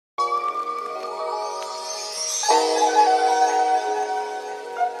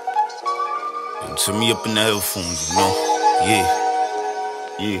to me up in the headphones, you know? Yeah.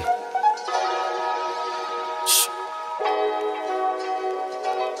 Yeah. Shh.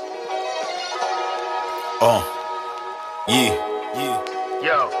 Yeah.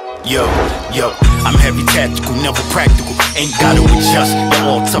 Yeah. Yo, I'm heavy tactical, never practical. Ain't gotta adjust.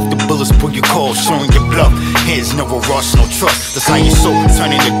 Y'all all tough, the bullets pull your call, showing your bluff. Hands never rush, no trust. That's how your soul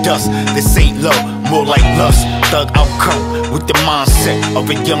turn into dust. This ain't love, more like lust. Thug outcome with the mindset of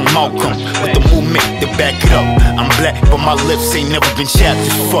a young Malcolm, with the movement to back it up. I'm black, but my lips ain't never been chapped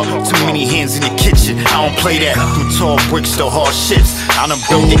as fuck. Too many hands in the kitchen, I don't play that. From tall bricks to hard shits, I done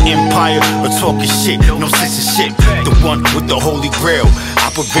built the empire of talking shit. No sense of shit, the one with the holy grail.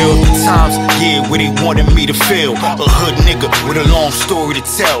 I prevailed the times, yeah, where they wanted me to feel. A hood nigga with a long story to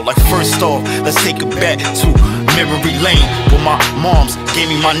tell. Like first off, let's take it back to memory lane, where my moms gave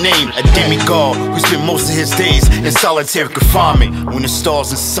me my name, a demigod who spent most of his days in solitary confinement. When the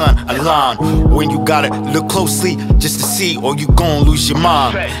stars and sun align, when you gotta look closely just to see, or you gon' lose your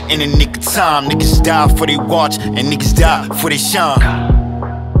mind. In the nick of time, niggas die for they watch, and niggas die for they shine.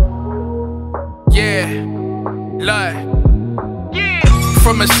 Yeah, lie.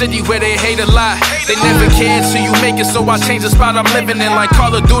 From a city where they hate a lot. They never cared till you make it, so I changed the spot I'm living in. Like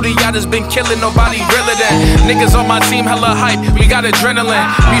Call of Duty, I just been killing, nobody realer than. Niggas on my team hella hype, we got adrenaline.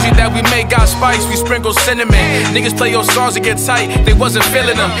 Music that we make got spice, we sprinkle cinnamon. Niggas play your songs and get tight, they wasn't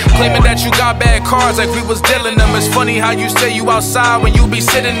feeling them. Claiming that you got bad cars like we was dealing them. It's funny how you say you outside when you be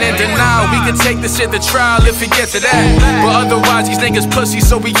sitting in denial. We can take this shit to trial if it gets to that. But otherwise these niggas pussy,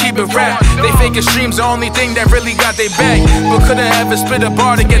 so we keep it rap. They faking streams, the only thing that really got they back. But couldn't ever split a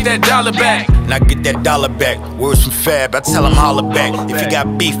bar to get that dollar back. And I get that dollar back. Words from Fab, I tell him holla back. If you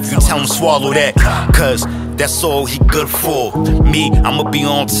got beef, you tell him swallow that. Cause that's all he good for. Me, I'ma be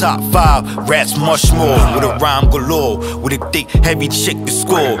on top 5, rats much more. With a rhyme galore, with a thick, heavy chick to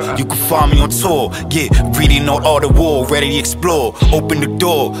score. You can find me on tour, yeah, reading on all the war, ready to explore. Open the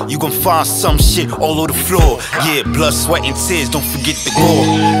door, you gon' find some shit all over the floor. Yeah, blood, sweat, and tears, don't forget the gore.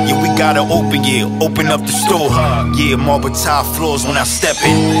 Yeah, we gotta open, yeah, open up the store. Yeah, marble tile floors when I step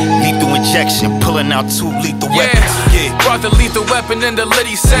in. Lethal injection, pulling out 2 lethal weapons. Yeah, brought the lethal weapon in the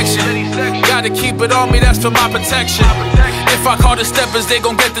litty section. Gotta keep it on me, that's for my protection. If I call the steppers, they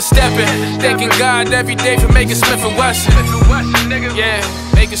gon' get the stepping. Thanking God every day for making Smith & Wesson. Yeah,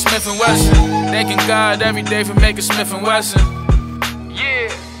 making Smith & Wesson. Thanking God every day for making Smith & Wesson.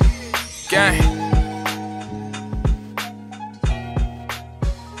 Yeah, gang.